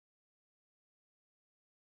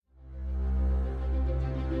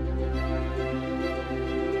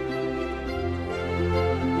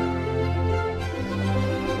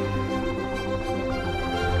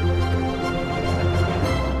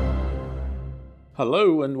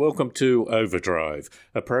Hello and welcome to Overdrive,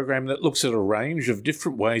 a program that looks at a range of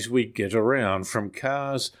different ways we get around, from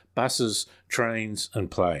cars, buses, trains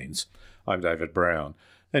and planes. I'm David Brown,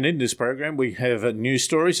 and in this program we have news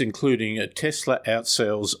stories including Tesla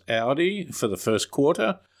outsells Audi for the first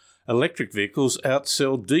quarter, electric vehicles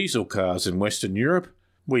outsell diesel cars in Western Europe,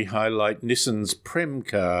 we highlight Nissan's Prem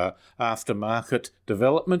car aftermarket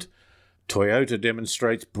development, Toyota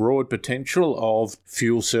demonstrates broad potential of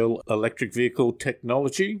fuel cell electric vehicle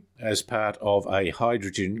technology as part of a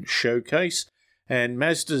hydrogen showcase, and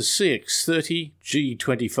Mazda's CX-30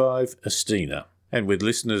 G25 Astina. And with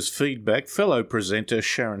listeners' feedback, fellow presenter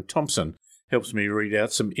Sharon Thompson helps me read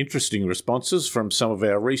out some interesting responses from some of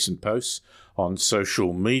our recent posts on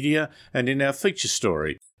social media and in our feature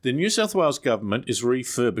story. The New South Wales Government is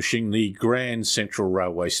refurbishing the Grand Central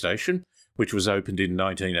Railway Station, which was opened in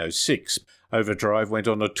 1906. Overdrive went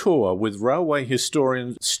on a tour with railway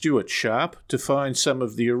historian Stuart Sharp to find some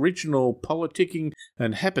of the original politicking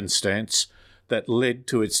and happenstance that led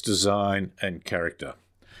to its design and character.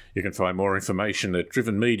 You can find more information at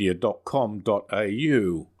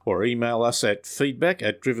drivenmedia.com.au or email us at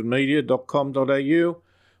feedback@drivenmedia.com.au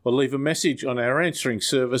or leave a message on our answering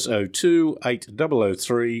service 02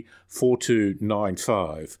 8003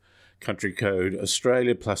 4295. Country code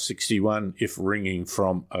Australia +61 if ringing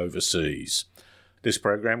from overseas. This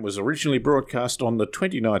program was originally broadcast on the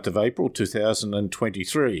 29th of April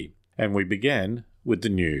 2023, and we began with the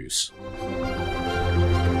news.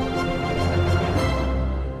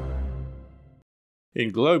 In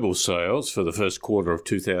global sales for the first quarter of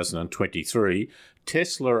 2023,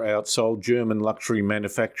 Tesla outsold German luxury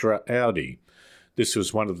manufacturer Audi. This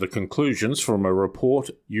was one of the conclusions from a report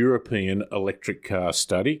European electric car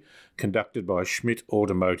study conducted by Schmidt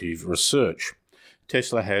Automotive Research.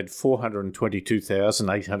 Tesla had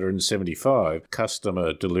 422,875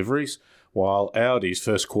 customer deliveries, while Audi's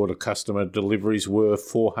first quarter customer deliveries were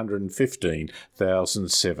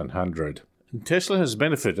 415,700. Tesla has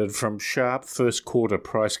benefited from sharp first quarter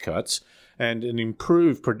price cuts and an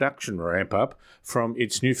improved production ramp-up from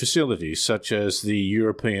its new facilities, such as the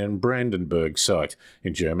European Brandenburg site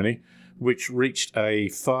in Germany, which reached a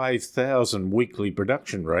 5,000 weekly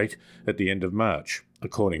production rate at the end of March,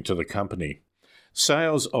 according to the company.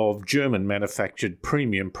 Sales of German-manufactured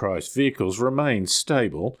premium-priced vehicles remain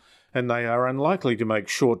stable, and they are unlikely to make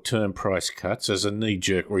short-term price cuts as a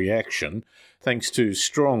knee-jerk reaction, thanks to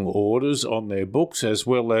strong orders on their books as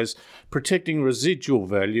well as protecting residual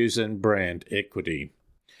values and brand equity.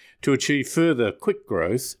 To achieve further quick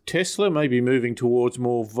growth, Tesla may be moving towards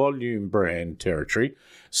more volume brand territory,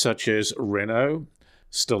 such as Renault,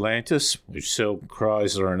 Stellantis, which sell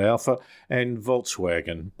Chrysler and Alfa, and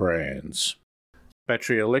Volkswagen brands.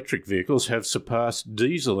 Battery electric vehicles have surpassed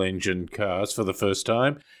diesel-engine cars for the first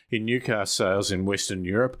time in new car sales in Western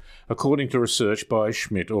Europe, according to research by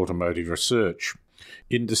Schmidt Automotive Research.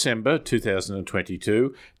 In December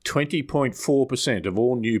 2022, 20.4% of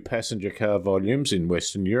all new passenger car volumes in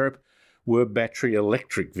Western Europe were battery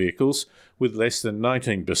electric vehicles, with less than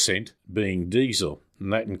 19% being diesel,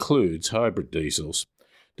 and that includes hybrid diesels.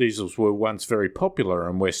 Diesels were once very popular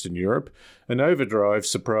in Western Europe, and Overdrive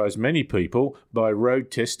surprised many people by road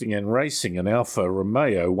testing and racing an Alfa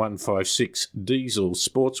Romeo 156 diesel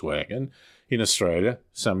sports wagon in Australia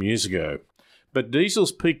some years ago. But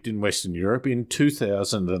diesels peaked in Western Europe in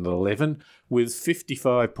 2011 with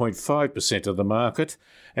 55.5% of the market,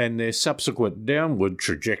 and their subsequent downward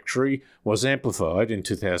trajectory was amplified in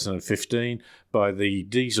 2015 by the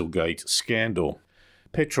Dieselgate scandal.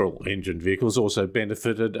 Petrol-engine vehicles also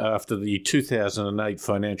benefited after the 2008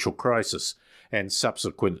 financial crisis and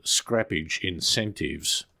subsequent scrappage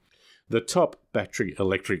incentives. The top battery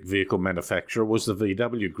electric vehicle manufacturer was the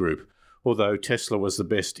VW Group, although Tesla was the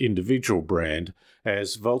best individual brand,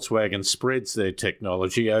 as Volkswagen spreads their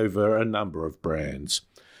technology over a number of brands.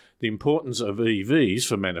 The importance of EVs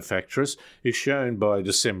for manufacturers is shown by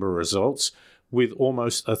December results, with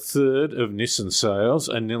almost a third of Nissan sales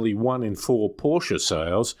and nearly 1 in 4 Porsche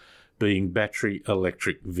sales being battery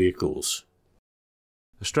electric vehicles.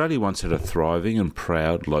 Australia once had a thriving and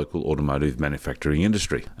proud local automotive manufacturing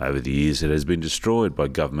industry. Over the years, it has been destroyed by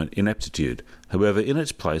government ineptitude. However, in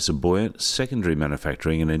its place, a buoyant secondary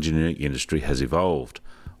manufacturing and engineering industry has evolved.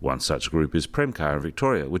 One such group is Premcar in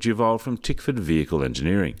Victoria, which evolved from Tickford Vehicle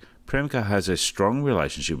Engineering. Premcar has a strong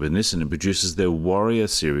relationship with Nissan and produces their Warrior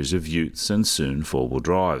series of utes and soon four-wheel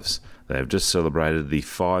drives. They have just celebrated the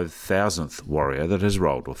 5,000th Warrior that has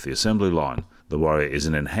rolled off the assembly line. The Warrior is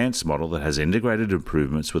an enhanced model that has integrated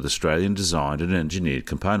improvements with Australian-designed and engineered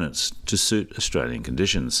components to suit Australian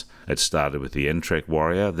conditions. It started with the N-Trek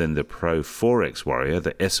Warrior, then the Pro 4X Warrior,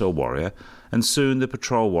 the SL Warrior, and soon the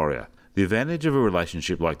Patrol Warrior. The advantage of a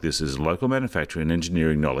relationship like this is local manufacturing and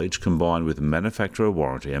engineering knowledge combined with manufacturer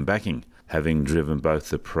warranty and backing. Having driven both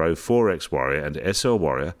the Pro 4X Warrior and SL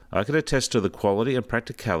Warrior, I can attest to the quality and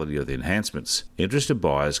practicality of the enhancements. Interested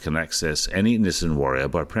buyers can access any Nissan Warrior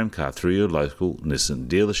by Premcar through your local Nissan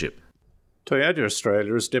dealership. Toyota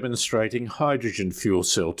Australia is demonstrating hydrogen fuel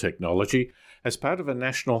cell technology as part of a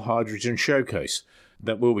national hydrogen showcase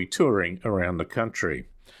that will be touring around the country.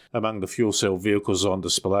 Among the fuel cell vehicles on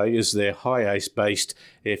display is their HiAce-based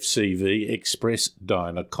FCV Express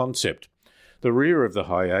Diner concept. The rear of the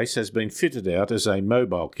HiAce has been fitted out as a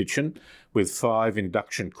mobile kitchen with 5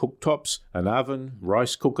 induction cooktops, an oven,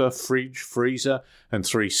 rice cooker, fridge, freezer and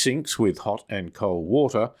 3 sinks with hot and cold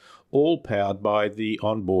water, all powered by the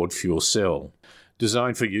onboard fuel cell.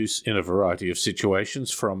 Designed for use in a variety of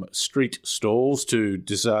situations from street stalls to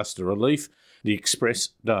disaster relief, the Express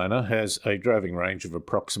Diner has a driving range of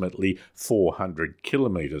approximately 400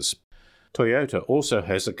 kilometres. Toyota also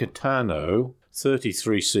has a Catano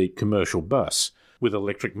 33-seat commercial bus with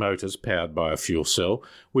electric motors powered by a fuel cell,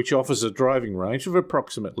 which offers a driving range of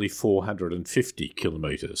approximately 450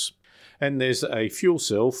 kilometres. And there's a fuel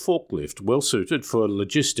cell forklift well suited for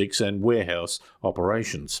logistics and warehouse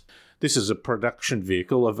operations. This is a production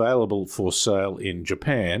vehicle available for sale in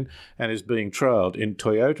Japan and is being trialled in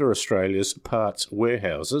Toyota Australia's parts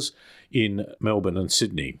warehouses in Melbourne and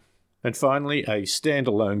Sydney. And finally, a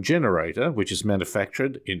standalone generator, which is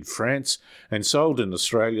manufactured in France and sold in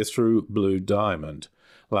Australia through Blue Diamond.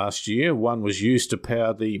 Last year, one was used to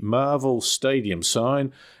power the Marvel Stadium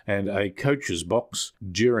sign and a coach's box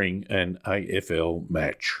during an AFL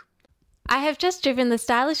match. I have just driven the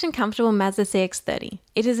stylish and comfortable Mazda CX-30.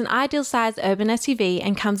 It is an ideal size urban SUV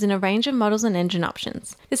and comes in a range of models and engine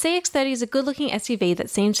options. The CX-30 is a good-looking SUV that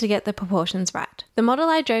seems to get the proportions right. The model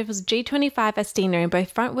I drove was G25 Astina in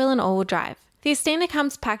both front-wheel and all-wheel drive. The Astina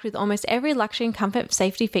comes packed with almost every luxury and comfort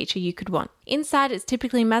safety feature you could want. Inside, it's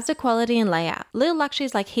typically Mazda quality and layout. Little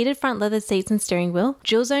luxuries like heated front leather seats and steering wheel,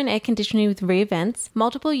 dual-zone air conditioning with rear vents,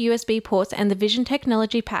 multiple USB ports and the Vision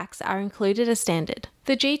technology packs are included as standard.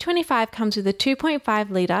 The G25 comes with a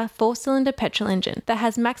 2.5-litre 4-cylinder petrol engine that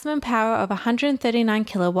has maximum power of 139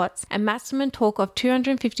 kilowatts and maximum torque of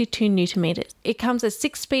 252 Nm. It comes as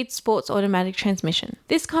 6-speed sports automatic transmission.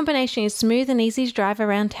 This combination is smooth and easy to drive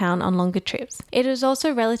around town on longer trips. It is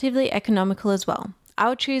also relatively economical as well. I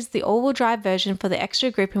would choose the all-wheel drive version for the extra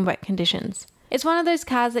grip in wet conditions. It's one of those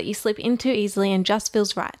cars that you slip into easily and just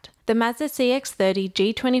feels right. The Mazda CX-30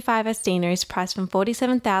 G25 Astina is priced from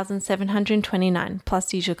 $47,729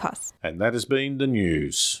 plus usual costs. And that has been the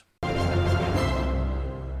news.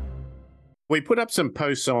 We put up some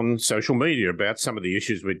posts on social media about some of the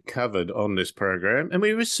issues we'd covered on this program, and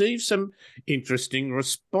we received some interesting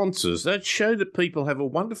responses that show that people have a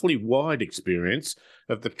wonderfully wide experience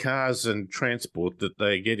of the cars and transport that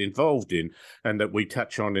they get involved in and that we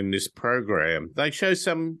touch on in this program. They show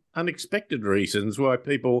some unexpected reasons why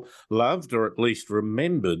people loved or at least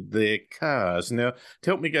remembered their cars. Now, to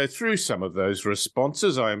help me go through some of those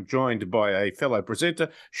responses, I am joined by a fellow presenter,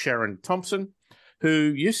 Sharon Thompson,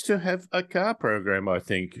 who used to have a car program, I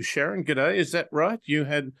think. Sharon, g'day, is that right? You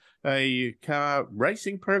had a car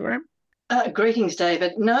racing program? Greetings,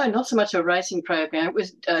 David. No, not so much a racing program. It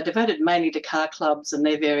was devoted mainly to car clubs and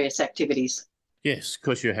their various activities. Yes,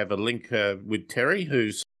 because you have a link with Terry,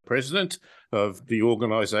 who's president of the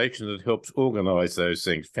organisation that helps organise those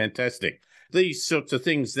things. Fantastic. These sorts of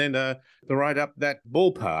things then are right up that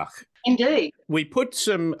ballpark. Indeed. We put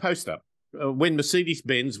some post up. When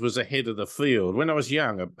Mercedes-Benz was ahead of the field. When I was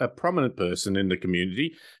young, a prominent person in the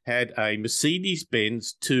community had a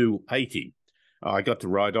Mercedes-Benz 280. I got to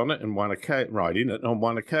ride in it on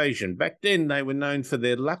one occasion. Back then, they were known for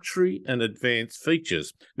their luxury and advanced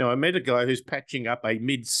features. Now, I met a guy who's patching up a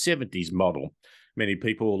mid-70s model. Many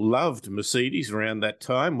people loved Mercedes around that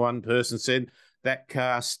time. One person said that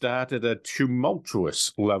car started a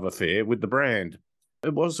tumultuous love affair with the brand.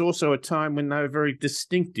 It was also a time when they were very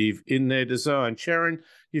distinctive in their design. Sharon,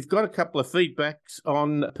 you've got a couple of feedbacks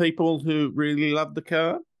on people who really loved the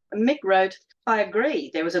car? Mick wrote, I agree.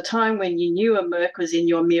 There was a time when you knew a Merc was in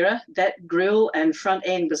your mirror. That grille and front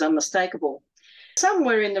end was unmistakable.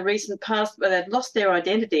 Somewhere in the recent past, but they'd lost their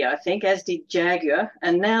identity, I think, as did Jaguar,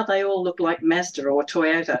 and now they all look like Mazda or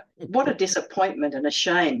Toyota. What a disappointment and a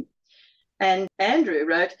shame. And Andrew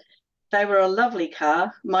wrote, they were a lovely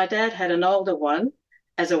car. My dad had an older one,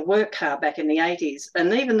 as a work car back in the 80s.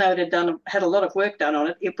 And even though it had a lot of work done on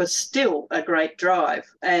it, it was still a great drive.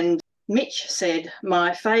 And Mitch said,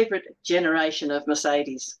 my favourite generation of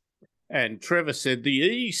Mercedes. And Trevor said the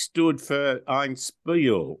E stood for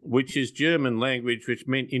Einspiel, which is German language, which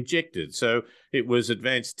meant injected. So it was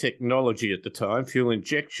advanced technology at the time, fuel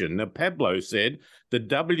injection. Now, Pablo said the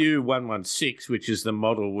W116, which is the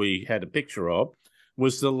model we had a picture of,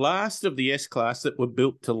 was the last of the S-Class that were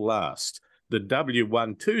built to last. The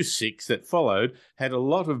W126 that followed had a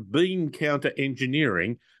lot of bean counter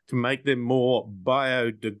engineering to make them more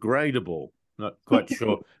biodegradable. Not quite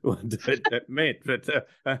sure what that meant, but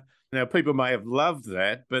now people may have loved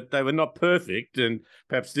that, but they were not perfect, and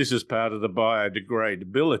perhaps this is part of the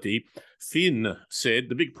biodegradability. Finn said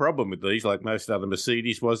the big problem with these, like most other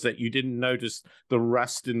Mercedes, was that you didn't notice the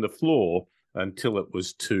rust in the floor until it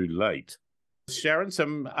was too late. Sharon,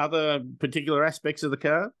 some other particular aspects of the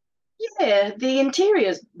car? Yeah, the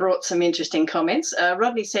interiors brought some interesting comments.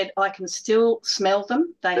 Rodney said, I can still smell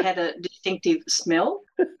them. They had a distinctive smell.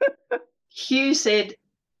 Hugh said,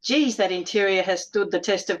 geez, that interior has stood the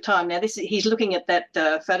test of time. Now, he's looking at that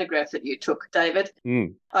photograph that you took, David.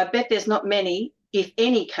 I bet there's not many, if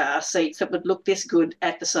any, car seats that would look this good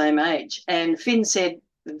at the same age. And Finn said,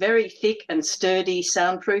 very thick and sturdy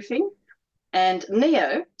soundproofing. And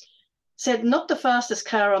Neo said, not the fastest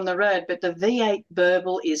car on the road, but the V8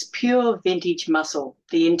 Burble is pure vintage muscle.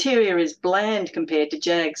 The interior is bland compared to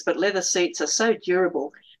Jags, but leather seats are so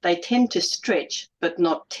durable. They tend to stretch but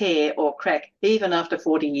not tear or crack, even after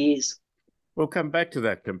 40 years. We'll come back to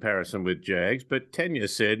that comparison with Jags, but Tanya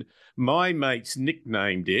said, my mates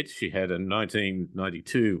nicknamed it, she had a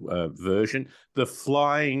 1992 version, the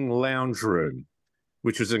Flying Lounge Room,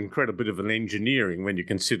 which was an incredible bit of an engineering when you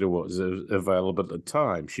consider what was available at the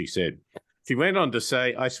time, she said. She went on to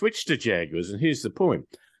say, I switched to Jaguars, and here's the point.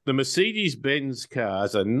 The Mercedes-Benz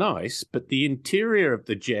cars are nice, but the interior of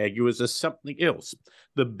the Jaguars are something else.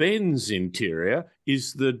 The Benz interior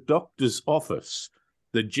is the doctor's office.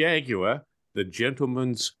 The Jaguar, the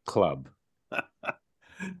gentleman's club.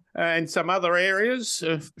 And some other areas,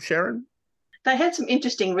 Sharon? They had some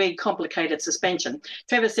interesting, complicated suspension.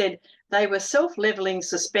 Trevor said, they were self-levelling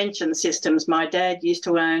suspension systems. My dad used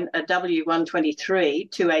to own a W123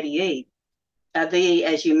 280E. The E,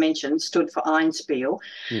 as you mentioned, stood for Einspiel.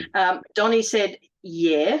 Donnie said,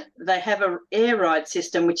 yeah, they have an air ride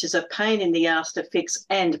system, which is a pain in the arse to fix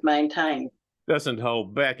and maintain. Doesn't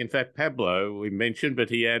hold back. In fact, Pablo, we mentioned, but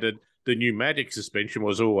he added the pneumatic suspension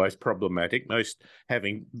was always problematic, most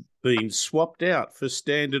having been swapped out for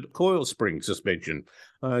standard coil spring suspension.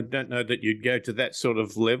 I don't know that you'd go to that sort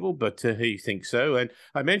of level, but he thinks so. And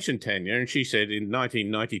I mentioned Tanya, and she said in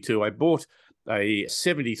 1992, I bought a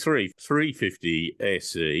 73 350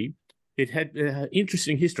 SE. It had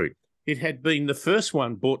interesting history. It had been the first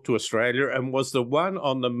one brought to Australia and was the one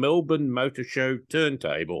on the Melbourne Motor Show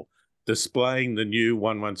turntable, displaying the new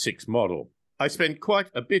 116 model. I spent quite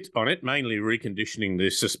a bit on it, mainly reconditioning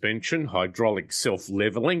the suspension, hydraulic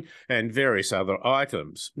self-levelling, and various other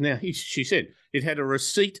items. Now, she said it had a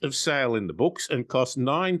receipt of sale in the books and cost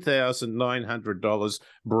 $9,900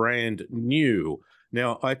 brand new.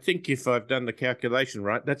 Now, I think if I've done the calculation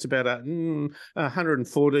right, that's about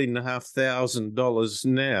 $114,500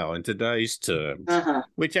 now in today's terms,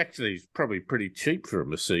 which actually is probably pretty cheap for a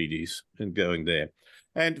Mercedes and going there.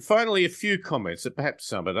 And finally, a few comments that perhaps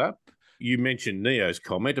sum it up. You mentioned Neo's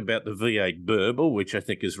comment about the V8 Burble, which I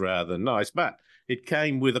think is rather nice, but it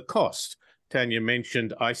came with a cost. Tanya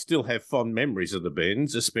mentioned, I still have fond memories of the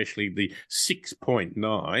Benz, especially the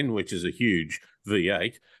 6.9, which is a huge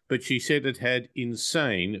V8, but she said it had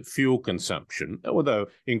insane fuel consumption, although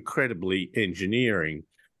incredibly engineering.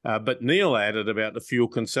 But Neil added about the fuel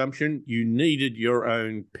consumption, you needed your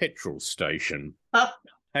own petrol station.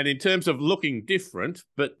 And in terms of looking different,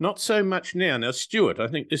 but not so much now. Now, Stuart, I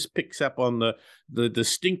think this picks up on the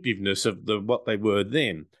distinctiveness of what they were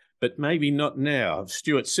then, but maybe not now.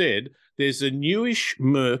 Stuart said, there's a newish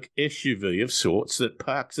Merc SUV of sorts that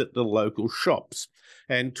parks at the local shops.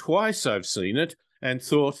 And twice I've seen it and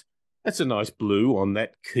thought, that's a nice blue on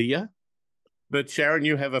that Kia. But Sharon,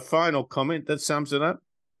 you have a final comment that sums it up?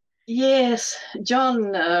 Yes,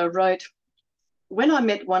 John wrote, when I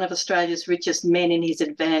met one of Australia's richest men in his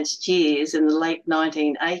advanced years in the late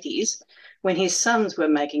 1980s, when his sons were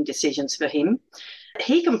making decisions for him,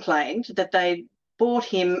 he complained that they bought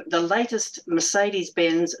him the latest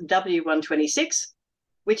Mercedes-Benz W126,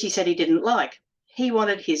 which he said he didn't like. He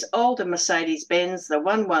wanted his older Mercedes-Benz, the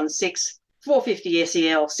 116 450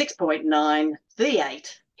 SEL 6.9 V8.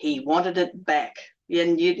 He wanted it back.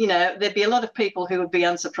 And, there'd be a lot of people who would be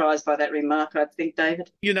unsurprised by that remark, I think, David.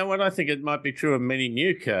 You know what? I think it might be true of many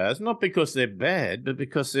new cars, not because they're bad, but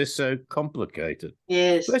because they're so complicated.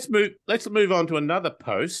 Yes. Let's move on to another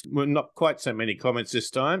post. Well, not quite so many comments this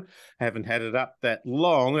time. Haven't had it up that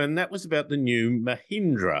long, and that was about the new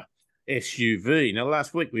Mahindra SUV. Now,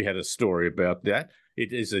 last week we had a story about that.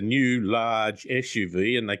 It is a new large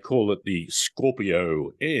SUV, and they call it the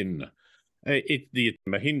Scorpio N. The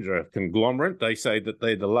Mahindra conglomerate, they say that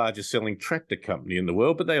they're the largest selling tractor company in the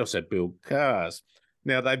world, but they also build cars.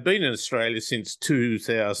 Now, they've been in Australia since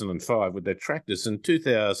 2005 with their tractors and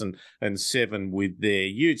 2007 with their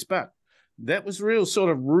utes, but that was a real sort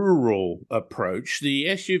of rural approach. The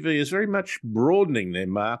SUV is very much broadening their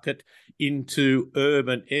market into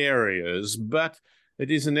urban areas, but it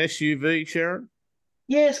is an SUV, Sharon?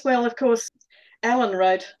 Yes, well, of course, Alan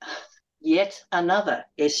wrote yet another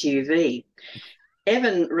SUV.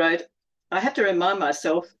 Evan wrote, I have to remind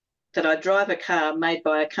myself that I drive a car made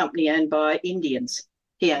by a company owned by Indians.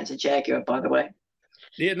 He owns a Jaguar, by the way.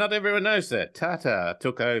 Yeah, not everyone knows that. Tata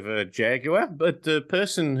took over Jaguar, but the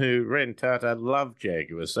person who ran Tata loved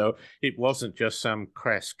Jaguar, so it wasn't just some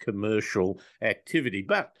crass commercial activity.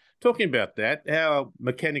 But talking about that, our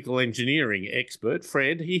mechanical engineering expert,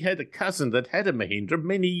 Fred, he had a cousin that had a Mahindra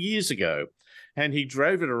many years ago, and he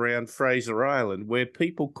drove it around Fraser Island where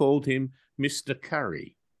people called him Mr.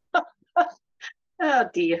 Curry. Oh,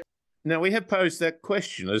 dear. Now, we have posed that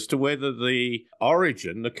question as to whether the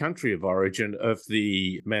origin, the country of origin of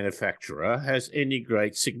the manufacturer has any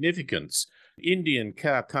great significance. Indian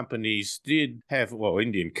car companies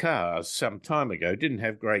Indian cars some time ago didn't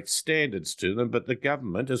have great standards to them, but the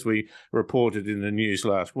government, as we reported in the news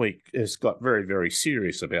last week, has got very, very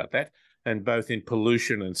serious about that. And both in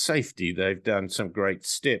pollution and safety, they've done some great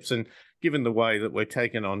steps. And given the way that we're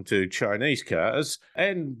taken on to Chinese cars,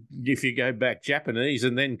 and if you go back Japanese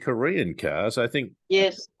and then Korean cars, I think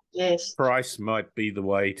yes, price might be the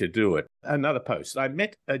way to do it. Another post. I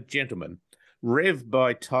met a gentleman, Rev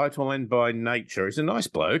by title and by nature. He's a nice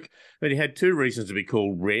bloke, but he had two reasons to be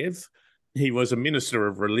called Rev. He was a minister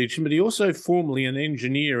of religion, but he also formerly an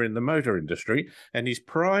engineer in the motor industry, and his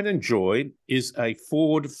pride and joy is a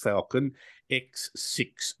Ford Falcon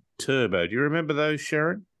X6 Turbo. Do you remember those,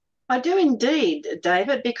 Sharon? I do indeed,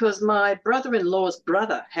 David, because my brother-in-law's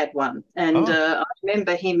brother had one, and I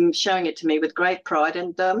remember him showing it to me with great pride,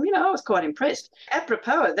 and, I was quite impressed.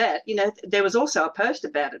 Apropos of that, there was also a post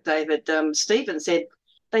about it, David. Stephen said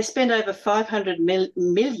they spent over $500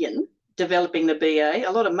 million developing the BA,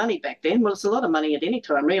 a lot of money back then. Well, it's a lot of money at any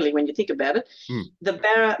time, really, when you think about it. The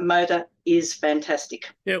Barra motor is fantastic.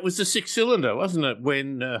 Yeah, it was the six-cylinder, wasn't it,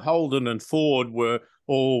 when Holden and Ford were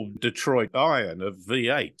all Detroit iron of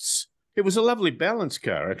V8s. It was a lovely balance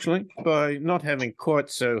car, actually. By not having quite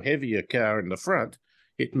so heavy a car in the front,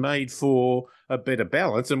 it made for a better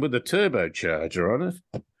balance, and with a turbocharger on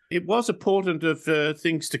it. It was a portent of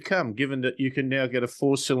things to come, given that you can now get a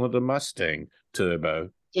four-cylinder Mustang turbo.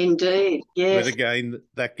 Indeed, yes. But again,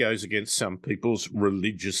 that goes against some people's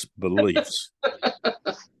religious beliefs.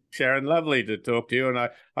 Sharon, lovely to talk to you, and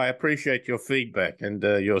I appreciate your feedback and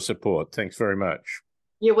your support. Thanks very much.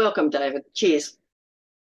 You're welcome, David. Cheers.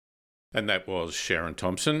 And that was Sharon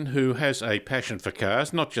Thompson, who has a passion for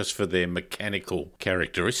cars, not just for their mechanical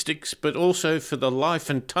characteristics, but also for the life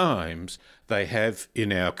and times they have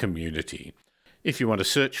in our community. If you want to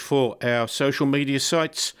search for our social media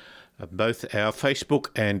sites, both our Facebook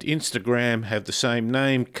and Instagram have the same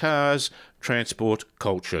name, Cars Transport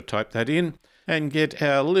Culture. Type that in and get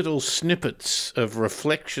our little snippets of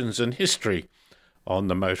reflections and history on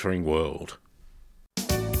the motoring world.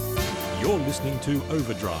 You're listening to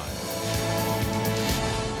Overdrive.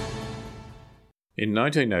 In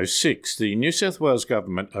 1906, the New South Wales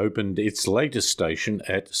government opened its latest station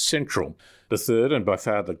at Central, the third and by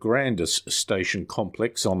far the grandest station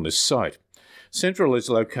complex on this site. Central is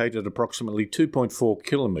located approximately 2.4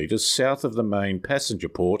 kilometres south of the main passenger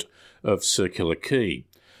port of Circular Quay.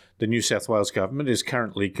 The New South Wales government is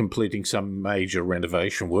currently completing some major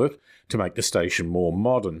renovation work to make the station more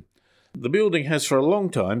modern. The building has for a long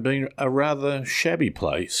time been a rather shabby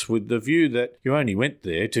place, with the view that you only went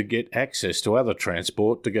there to get access to other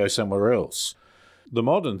transport to go somewhere else. The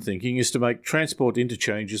modern thinking is to make transport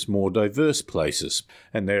interchanges more diverse places,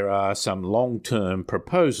 and there are some long-term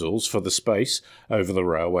proposals for the space over the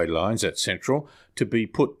railway lines at Central to be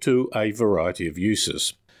put to a variety of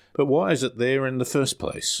uses. But why is it there in the first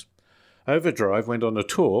place? Overdrive went on a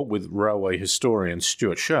tour with railway historian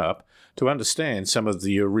Stuart Sharp to understand some of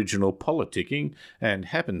the original politicking and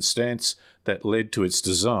happenstance that led to its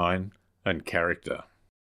design and character.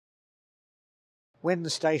 when the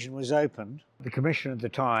station was opened, the commissioner at the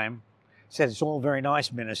time said, "It's all very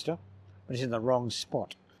nice, Minister, but it's in the wrong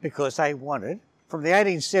spot," because they wanted, from the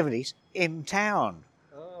 1870s, in town.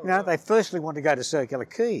 They firstly wanted to go to Circular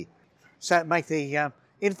Quay, so make the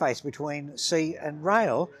interface between sea and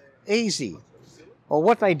rail easy. Well,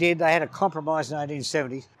 what they did, they had a compromise in the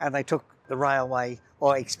 1870s, and they took the railway,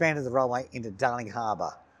 or expanded the railway into Darling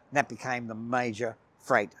Harbour, and that became the major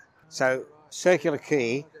freight. So Circular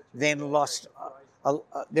Quay then lost,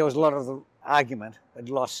 there was a lot of the argument, it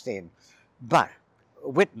lost then. But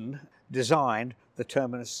Whitten designed the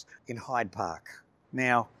terminus in Hyde Park.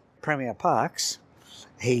 Now, Premier Parkes,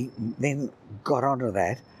 he then got onto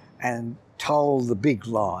that and told the big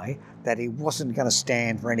lie that he wasn't going to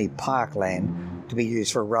stand for any parkland to be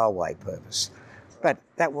used for a railway purpose. But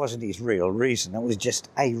that wasn't his real reason. That was just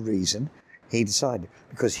a reason he decided,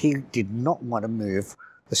 because he did not want to move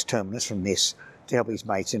this terminus from this to help his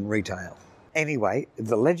mates in retail. Anyway,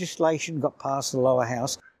 the legislation got past the lower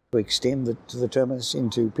house to extend the terminus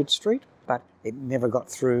into Pitt Street, but it never got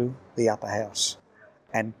through the upper house.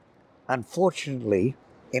 And unfortunately,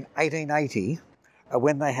 in 1880,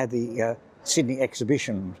 when they had the Sydney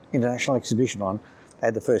International Exhibition on, they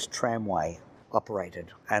had the first tramway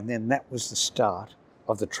operated. And then that was the start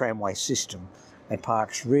of the tramway system. And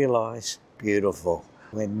Parkes realised, beautiful,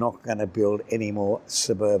 we're not going to build any more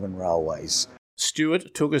suburban railways.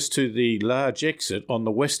 Stuart took us to the large exit on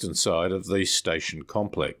the western side of the station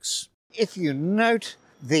complex. If you note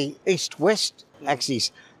the east-west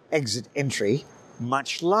axis exit entry,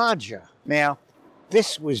 much larger. Now,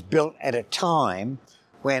 this was built at a time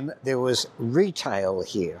when there was retail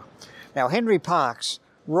here. Now, Henry Parkes,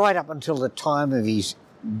 right up until the time of his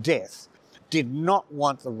death, did not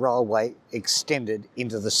want the railway extended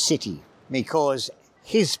into the city because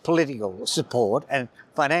his political support and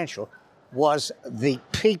financial was the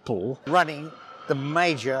people running the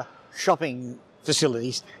major shopping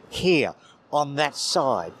facilities here on that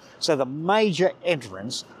side. So the major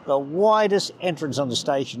entrance, the widest entrance on the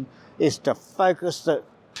station, is to focus the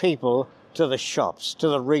people to the shops, to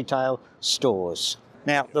the retail stores.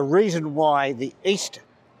 Now, the reason why the east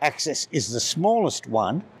access is the smallest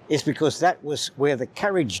one is because that was where the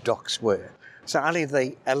carriage docks were. So only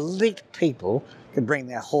the elite people could bring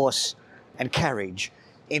their horse and carriage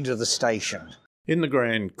into the station. In the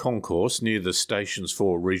Grand Concourse, near the stations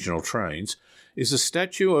for regional trains, is a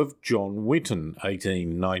statue of John Whitten,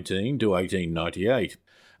 1819 to 1898,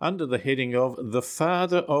 under the heading of the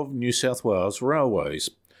Father of New South Wales Railways.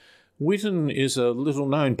 Whitten is a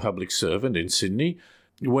little-known public servant in Sydney,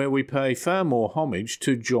 where we pay far more homage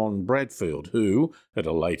to John Bradfield, who, at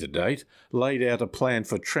a later date, laid out a plan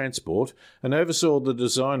for transport and oversaw the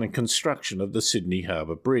design and construction of the Sydney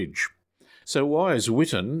Harbour Bridge. So why is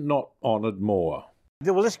Whitten not honoured more?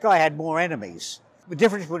 Well, this guy had more enemies. The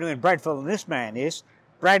difference between Bradfield and this man is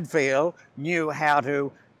Bradfield knew how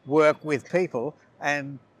to work with people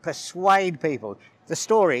and persuade people. The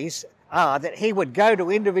stories are that he would go to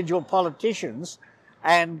individual politicians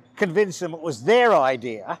and convince them it was their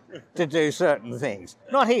idea to do certain things,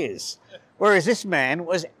 not his. Whereas this man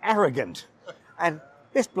was arrogant. And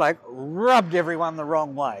this bloke rubbed everyone the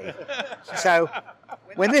wrong way. So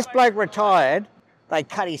when this bloke retired, they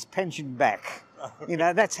cut his pension back.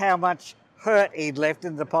 That's how much hurt he'd left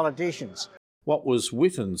in the politicians. What was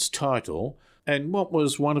Whitten's title, and what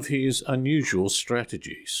was one of his unusual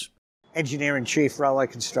strategies? Engineer-in-Chief Railway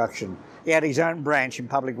Construction. He had his own branch in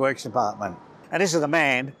Public Works Department. And this is the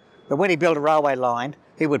man that when he built a railway line,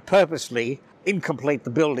 he would purposely incomplete the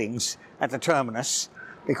buildings at the terminus,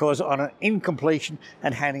 because on an incompletion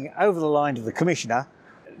and handing over the line to the commissioner,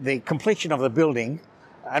 the completion of the building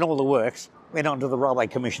and all the works went onto the Railway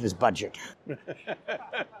Commissioner's budget.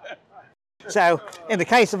 So in the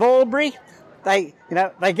case of Albury, they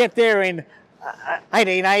get there in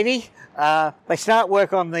 1880. They start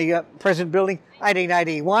work on the present building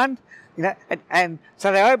 1881. And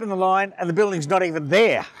so they open the line and the building's not even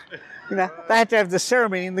there. They had to have the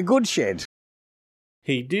ceremony in the goods shed.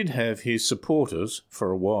 He did have his supporters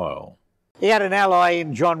for a while. He had an ally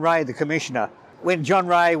in John Ray, the commissioner. When John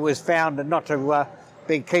Ray was found not to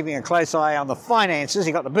be keeping a close eye on the finances,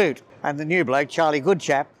 he got the boot. And the new bloke, Charlie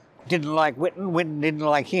Goodchap, didn't like Whitten, Whitten didn't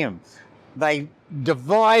like him. They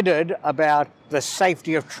divided about the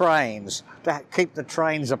safety of trains, to keep the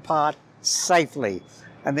trains apart safely.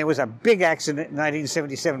 And there was a big accident in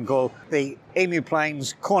 1877 called the Emu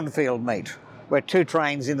Plains Cornfield Meet, where two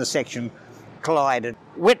trains in the section collided.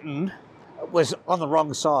 Whitten was on the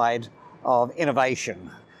wrong side of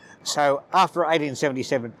innovation. So after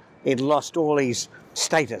 1877, he'd lost all his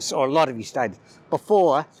status, or a lot of his status.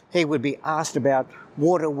 Before, he would be asked about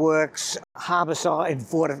waterworks, harbourside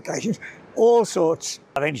fortifications, all sorts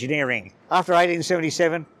of engineering. After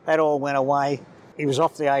 1877, that all went away. He was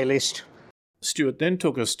off the A list. Stuart then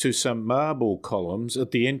took us to some marble columns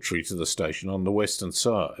at the entry to the station on the western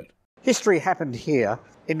side. History happened here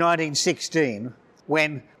in 1916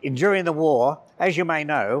 when, during the war, as you may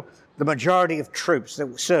know, the majority of troops that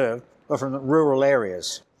were served were from the rural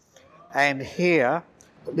areas. And here,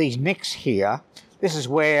 these nicks here, this is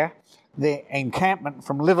where the encampment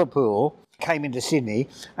from Liverpool came into Sydney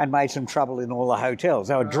and made some trouble in all the hotels.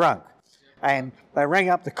 They were drunk. And they rang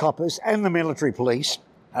up the coppers and the military police,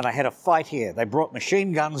 and they had a fight here. They brought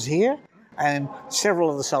machine guns here, and several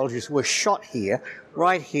of the soldiers were shot here,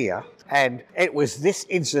 right here. And it was this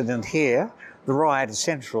incident here, the riot at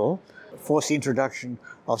Central, forced the introduction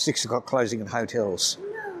of 6 o'clock closing in hotels.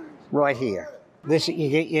 Right here. This,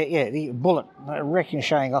 the bullet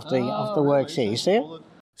ricocheting off the works here. You see it?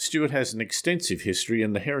 Stuart has an extensive history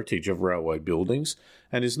in the heritage of railway buildings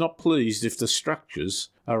and is not pleased if the structures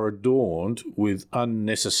are adorned with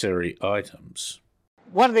unnecessary items.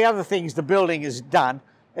 One of the other things the building has done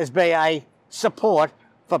is be a support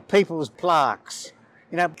for people's plaques.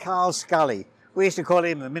 You know, Carl Scully, we used to call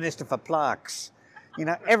him the Minister for Plaques. You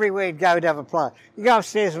know, everywhere you'd go to have a plaque. You go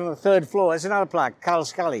upstairs on the 3rd floor, there's another plaque, Carl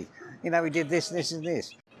Scully. You know, we did this, this and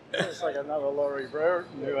this. It's like another Laurie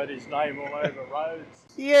Brereton who had his name all over roads.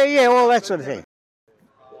 Yeah, all that sort of thing.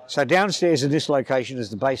 So downstairs in this location is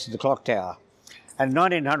the base of the clock tower. And in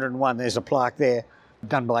 1901, there's a plaque there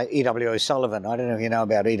done by E.W. O'Sullivan. I don't know if you know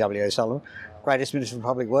about E.W. O'Sullivan, greatest Minister for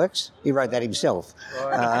Public Works. He wrote that himself.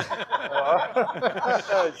 As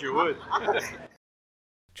you would.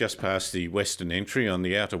 Just past the western entry on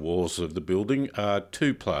the outer walls of the building are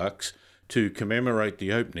 2 plaques to commemorate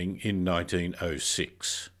the opening in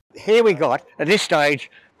 1906. Here we got, at this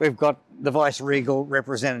stage, we've got the Vice-Regal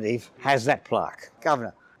representative has that plaque,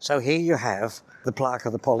 Governor. So here you have the plaque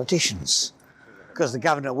of the politicians, because the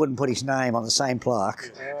Governor wouldn't put his name on the same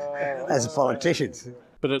plaque as the politicians.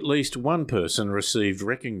 But at least one person received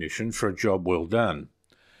recognition for a job well done.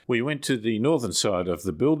 We went to the northern side of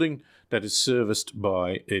the building that is serviced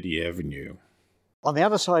by Eddy Avenue. On the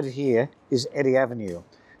other side here is Eddy Avenue.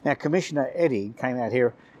 Now, Commissioner Eddy came out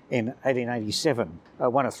here in 1887,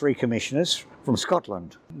 one of 3 commissioners from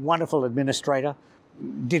Scotland. Wonderful administrator,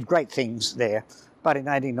 did great things there. But in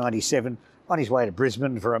 1897, on his way to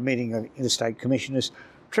Brisbane for a meeting of interstate commissioners,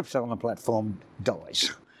 trips on the platform,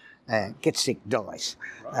 dies. Gets sick, dies.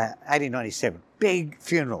 1897, big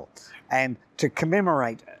funeral. And to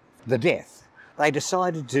commemorate the death, they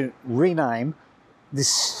decided to rename this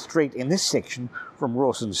street in this section from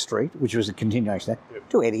Rawson Street, which was a continuation there,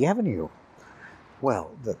 to Eddy Avenue.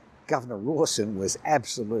 Well, the Governor Rawson was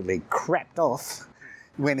absolutely crapped off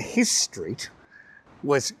when his street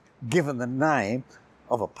was given the name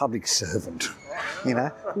of a public servant. You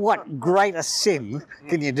know, what greater sin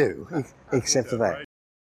can you do except for that?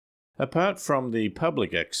 Apart from the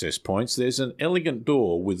public access points, there's an elegant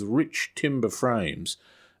door with rich timber frames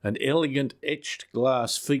and elegant etched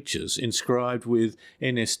glass features inscribed with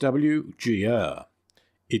NSW GR.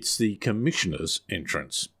 It's the Commissioner's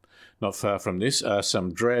entrance. Not far from this are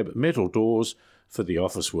some drab metal doors for the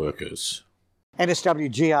office workers. NSW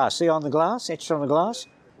GR, see on the glass, etched on the glass?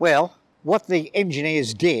 Well, what the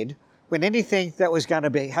engineers did, when anything that was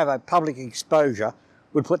going to have a public exposure,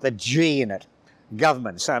 would put the G in it,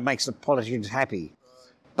 government, so it makes the politicians happy.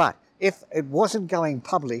 But if it wasn't going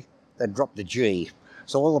public, they'd drop the G.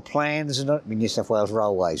 So all the plans and it, New South Wales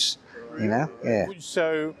Railways, you know, yeah.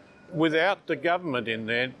 So without the government in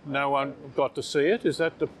there, no one got to see it? Is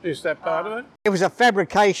that part of it? It was a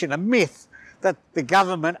fabrication, a myth that the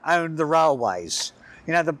government owned the railways.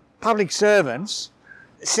 You know, the public servants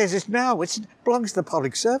says it belongs to the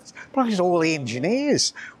public servants, it belongs to all the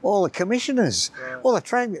engineers, all the commissioners, all the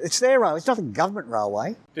train. It's their railway, it's not the government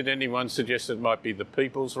railway. Did anyone suggest it might be the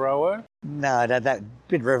People's Railway? No, that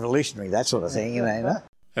bit revolutionary, that sort of thing, you know.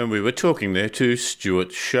 And we were talking there to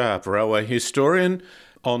Stuart Sharp, railway historian,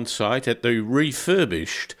 on site at the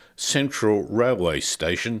refurbished Central Railway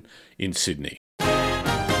Station in Sydney.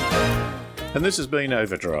 And this has been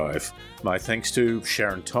Overdrive. My thanks to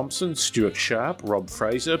Sharon Thompson, Stuart Sharp, Rob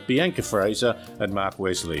Fraser, Bianca Fraser and Mark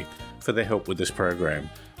Wesley for their help with this program.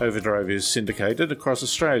 Overdrive is syndicated across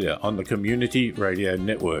Australia on the Community Radio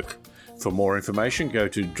Network. For more information, go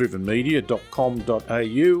to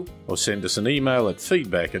drivenmedia.com.au or send us an email at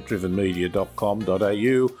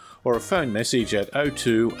feedback@drivenmedia.com.au or a phone message at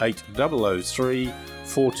 02 8003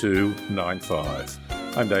 4295.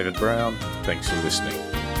 I'm David Brown. Thanks for listening.